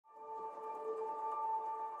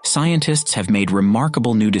scientists have made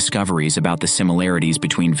remarkable new discoveries about the similarities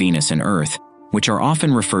between Venus and Earth, which are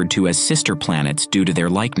often referred to as sister planets due to their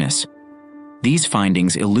likeness. These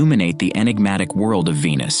findings illuminate the enigmatic world of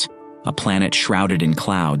Venus, a planet shrouded in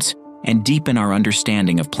clouds, and deepen our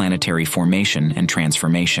understanding of planetary formation and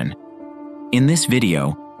transformation. In this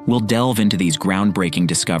video, we'll delve into these groundbreaking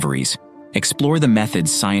discoveries, explore the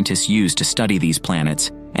methods scientists use to study these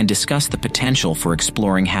planets, and discuss the potential for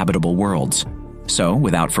exploring habitable worlds. So,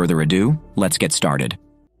 without further ado, let's get started.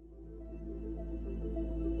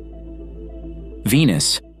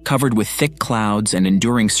 Venus, covered with thick clouds and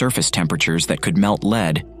enduring surface temperatures that could melt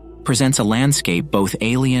lead, presents a landscape both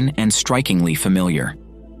alien and strikingly familiar.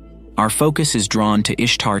 Our focus is drawn to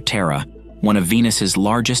Ishtar Terra, one of Venus's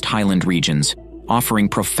largest highland regions, offering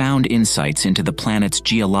profound insights into the planet's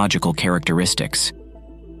geological characteristics.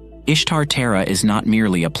 Ishtar Terra is not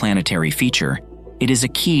merely a planetary feature, it is a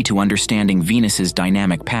key to understanding Venus's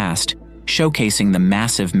dynamic past, showcasing the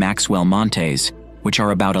massive Maxwell Montes, which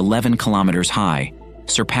are about 11 kilometers high,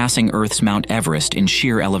 surpassing Earth's Mount Everest in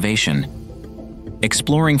sheer elevation.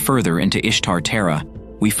 Exploring further into Ishtar Terra,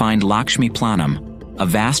 we find Lakshmi Planum, a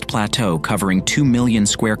vast plateau covering 2 million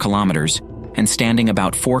square kilometers and standing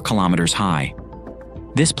about 4 kilometers high.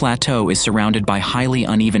 This plateau is surrounded by highly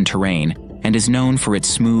uneven terrain and is known for its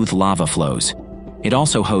smooth lava flows. It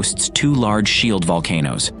also hosts two large shield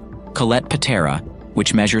volcanoes, Colette Patera,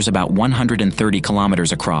 which measures about 130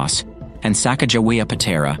 kilometers across, and Sacagawea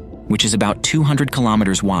Patera, which is about 200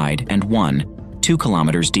 kilometers wide and 2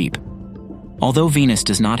 kilometers deep. Although Venus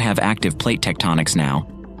does not have active plate tectonics now,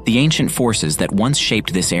 the ancient forces that once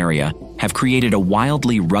shaped this area have created a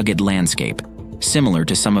wildly rugged landscape, similar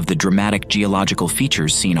to some of the dramatic geological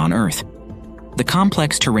features seen on Earth. The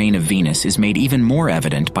complex terrain of Venus is made even more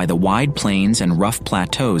evident by the wide plains and rough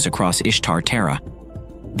plateaus across Ishtar Terra.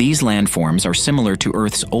 These landforms are similar to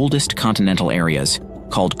Earth's oldest continental areas,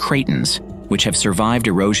 called Cratons, which have survived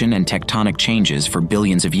erosion and tectonic changes for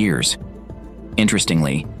billions of years.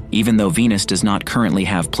 Interestingly, even though Venus does not currently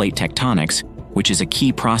have plate tectonics, which is a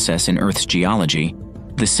key process in Earth's geology,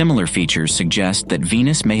 the similar features suggest that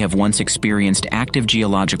Venus may have once experienced active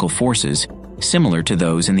geological forces similar to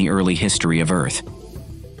those in the early history of Earth.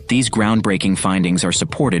 These groundbreaking findings are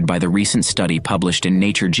supported by the recent study published in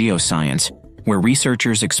Nature Geoscience, where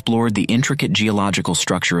researchers explored the intricate geological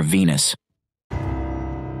structure of Venus.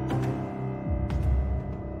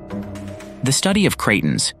 The study of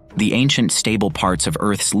Cratons, the ancient stable parts of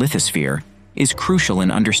Earth's lithosphere, is crucial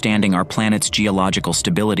in understanding our planet's geological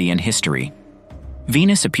stability and history.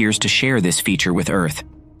 Venus appears to share this feature with Earth,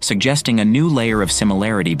 suggesting a new layer of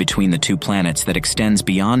similarity between the two planets that extends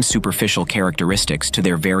beyond superficial characteristics to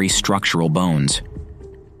their very structural bones.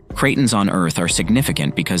 Cratons on Earth are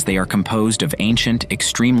significant because they are composed of ancient,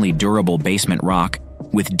 extremely durable basement rock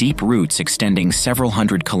with deep roots extending several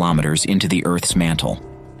hundred kilometers into the Earth's mantle.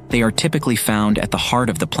 They are typically found at the heart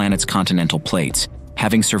of the planet's continental plates,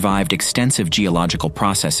 having survived extensive geological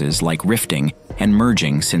processes like rifting and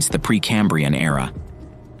merging since the Precambrian era.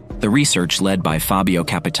 The research led by Fabio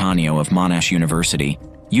Capitanio of Monash University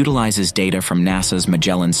utilizes data from NASA's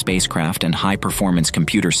Magellan spacecraft and high-performance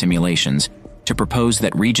computer simulations to propose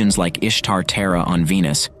that regions like Ishtar Terra on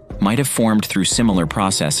Venus might have formed through similar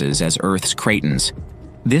processes as Earth's Cratons.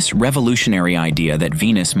 This revolutionary idea that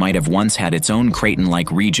Venus might have once had its own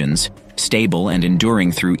Craton-like regions, stable and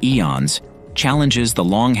enduring through eons, challenges the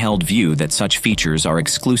long-held view that such features are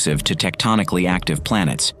exclusive to tectonically active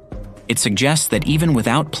planets. It suggests that even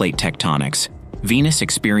without plate tectonics, Venus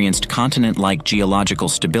experienced continent-like geological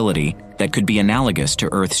stability that could be analogous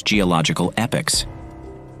to Earth's geological epochs.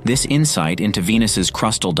 This insight into Venus's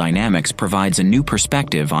crustal dynamics provides a new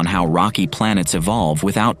perspective on how rocky planets evolve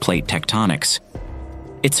without plate tectonics.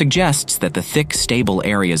 It suggests that the thick, stable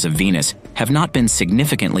areas of Venus have not been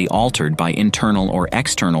significantly altered by internal or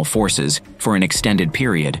external forces for an extended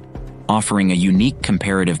period, offering a unique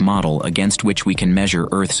comparative model against which we can measure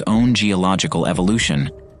Earth's own geological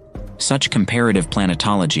evolution. Such comparative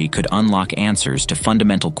planetology could unlock answers to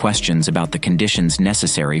fundamental questions about the conditions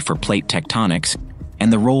necessary for plate tectonics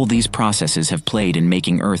and the role these processes have played in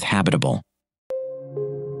making Earth habitable.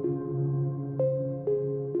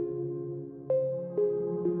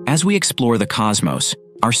 As we explore the cosmos,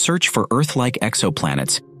 our search for Earth-like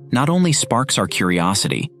exoplanets not only sparks our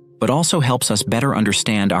curiosity, but also helps us better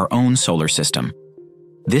understand our own solar system.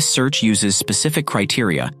 This search uses specific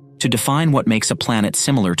criteria to define what makes a planet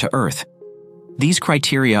similar to Earth. These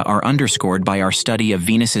criteria are underscored by our study of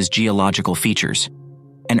Venus's geological features.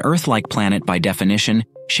 An Earth-like planet, by definition,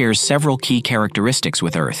 shares several key characteristics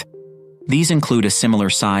with Earth. These include a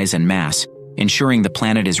similar size and mass, ensuring the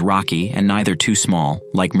planet is rocky and neither too small,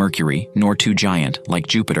 like Mercury, nor too giant, like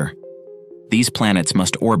Jupiter. These planets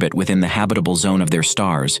must orbit within the habitable zone of their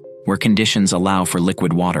stars, where conditions allow for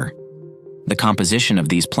liquid water. The composition of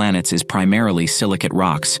these planets is primarily silicate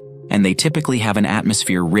rocks, and they typically have an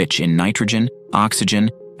atmosphere rich in nitrogen, oxygen,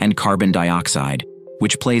 and carbon dioxide,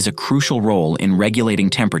 which plays a crucial role in regulating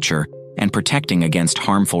temperature and protecting against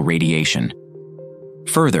harmful radiation.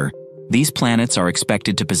 Further, these planets are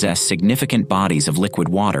expected to possess significant bodies of liquid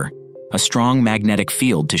water, a strong magnetic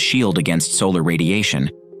field to shield against solar radiation,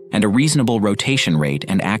 and a reasonable rotation rate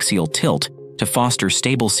and axial tilt to foster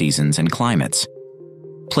stable seasons and climates.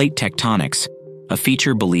 Plate tectonics, a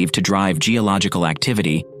feature believed to drive geological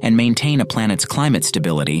activity and maintain a planet's climate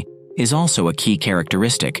stability, is also a key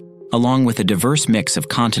characteristic, along with a diverse mix of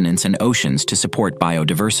continents and oceans to support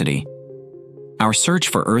biodiversity. Our search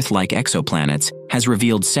for Earth-like exoplanets has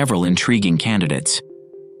revealed several intriguing candidates.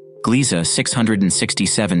 Gliese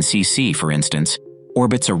 667cc, for instance,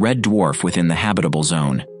 orbits a red dwarf within the habitable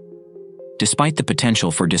zone. Despite the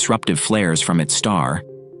potential for disruptive flares from its star,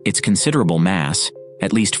 its considerable mass,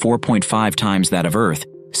 at least 4.5 times that of Earth,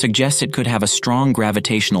 suggests it could have a strong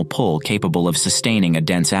gravitational pull capable of sustaining a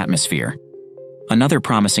dense atmosphere. Another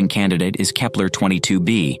promising candidate is Kepler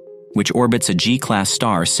 22b, which orbits a G-class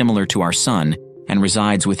star similar to our Sun and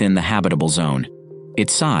resides within the habitable zone.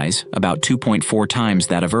 Its size, about 2.4 times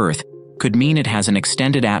that of Earth, could mean it has an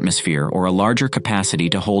extended atmosphere or a larger capacity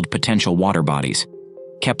to hold potential water bodies.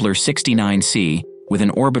 Kepler 69c, with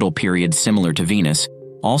an orbital period similar to Venus,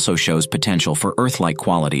 also shows potential for Earth-like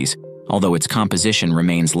qualities, although its composition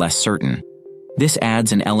remains less certain. This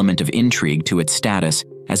adds an element of intrigue to its status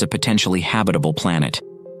as a potentially habitable planet.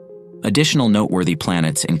 Additional noteworthy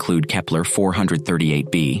planets include Kepler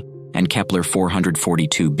 438b and Kepler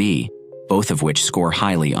 442b, both of which score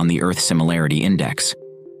highly on the Earth Similarity Index.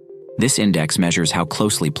 This index measures how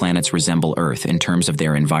closely planets resemble Earth in terms of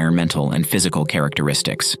their environmental and physical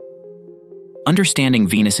characteristics. Understanding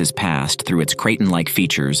Venus's past through its Craton-like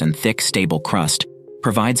features and thick, stable crust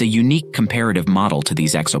provides a unique comparative model to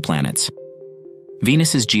these exoplanets.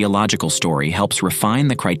 Venus's geological story helps refine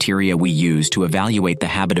the criteria we use to evaluate the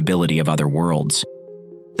habitability of other worlds.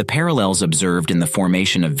 The parallels observed in the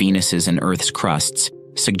formation of Venus's and Earth's crusts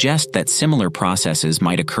suggest that similar processes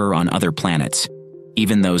might occur on other planets,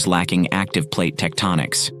 even those lacking active plate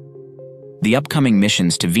tectonics. The upcoming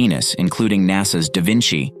missions to Venus, including NASA's Da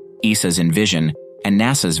Vinci, ESA's Envision, and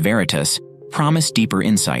NASA's Veritas, promise deeper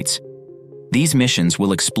insights. These missions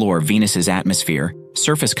will explore Venus's atmosphere,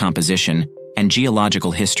 surface composition, and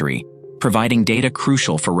geological history, providing data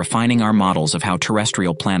crucial for refining our models of how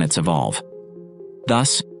terrestrial planets evolve.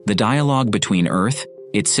 Thus, the dialogue between Earth,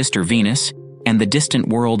 its sister Venus, and the distant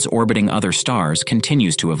worlds orbiting other stars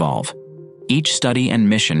continues to evolve. Each study and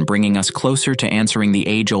mission bringing us closer to answering the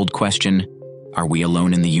age-old question, are we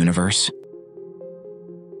alone in the universe?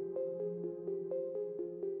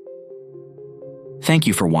 Thank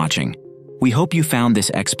you for watching. We hope you found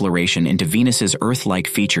this exploration into Venus's Earth-like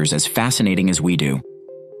features as fascinating as we do.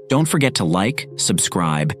 Don't forget to like,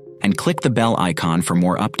 subscribe, and click the bell icon for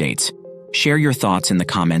more updates. Share your thoughts in the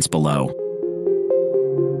comments below.